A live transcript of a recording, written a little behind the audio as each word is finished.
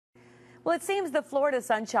Well, it seems the Florida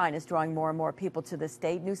sunshine is drawing more and more people to the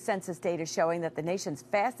state. New census data showing that the nation's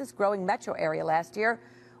fastest growing metro area last year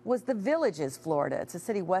was the Villages, Florida. It's a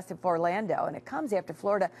city west of Orlando, and it comes after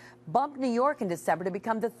Florida bumped New York in December to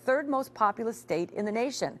become the third most populous state in the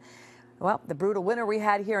nation. Well, the brutal winter we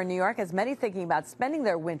had here in New York has many thinking about spending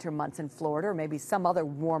their winter months in Florida or maybe some other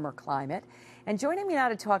warmer climate. And joining me now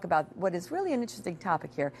to talk about what is really an interesting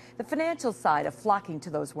topic here, the financial side of flocking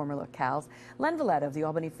to those warmer locales, Len Valletta of the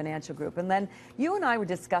Albany Financial Group. And Len, you and I were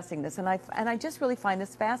discussing this, and I just really find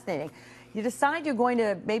this fascinating. You decide you're going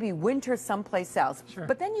to maybe winter someplace else, Sure.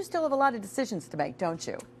 But then you still have a lot of decisions to make, don't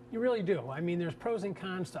you? You really do. I mean, there's pros and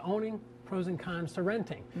cons to owning, pros and cons to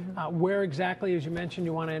renting. Where exactly, as you mentioned,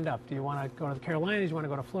 you want to end up? Do you want to go to the Carolinas? Do you want to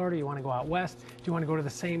go to Florida? Do you want to go out west? Do you want to go to the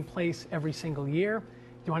same place every single year?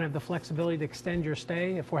 Do you want to have the flexibility to extend your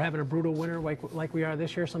stay? If we're having a brutal winter like we are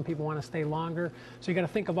this year, some people want to stay longer. So you got to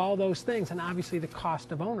think of all those things, and obviously the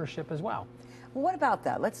cost of ownership as well. Well, what about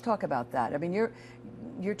that? Let's talk about that. I mean,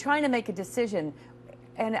 you're trying to make a decision,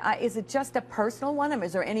 and is it just a personal one? I mean,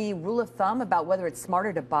 is there any rule of thumb about whether it's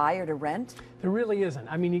smarter to buy or to rent? There really isn't.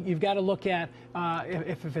 I mean, you've got to look at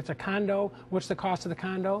if it's a condo, what's the cost of the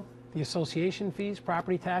condo? The association fees,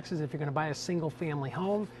 property taxes, if you're going to buy a single family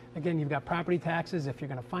home. Again, you've got property taxes. If you're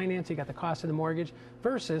going to finance, you got the cost of the mortgage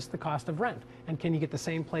versus the cost of rent. And can you get the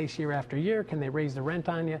same place year after year? Can they raise the rent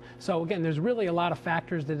on you? So again, there's really a lot of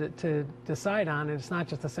factors to decide on, and it's not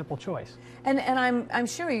just a simple choice. And I'm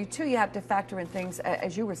sure you too, you have to factor in things,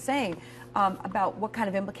 as you were saying, about what kind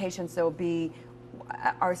of implications there will be.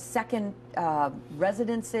 Are second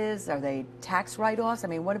residences, are they tax write-offs? I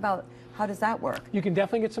mean, what about, how does that work? You can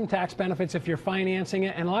definitely get some tax benefits if you're financing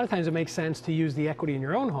it, and a lot of times it makes sense to use the equity in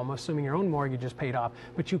your own home, assuming your own mortgage is paid off.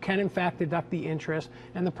 But you can, in fact, deduct the interest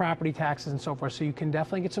and the property taxes and so forth, so you can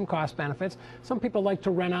definitely get some cost benefits. Some people like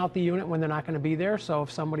to rent out the unit when they're not going to be there, so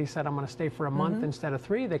if somebody said, I'm going to stay for a month instead of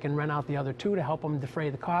 3, they can rent out the other 2 to help them defray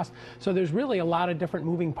the cost. So there's really a lot of different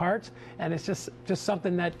moving parts, and it's just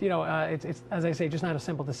something that, you know, it's, as I say, just not a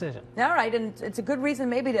simple decision. All right, and it's a good reason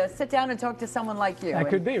maybe to sit down and talk to someone like you. That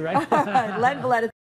could be, right? Len Valletta.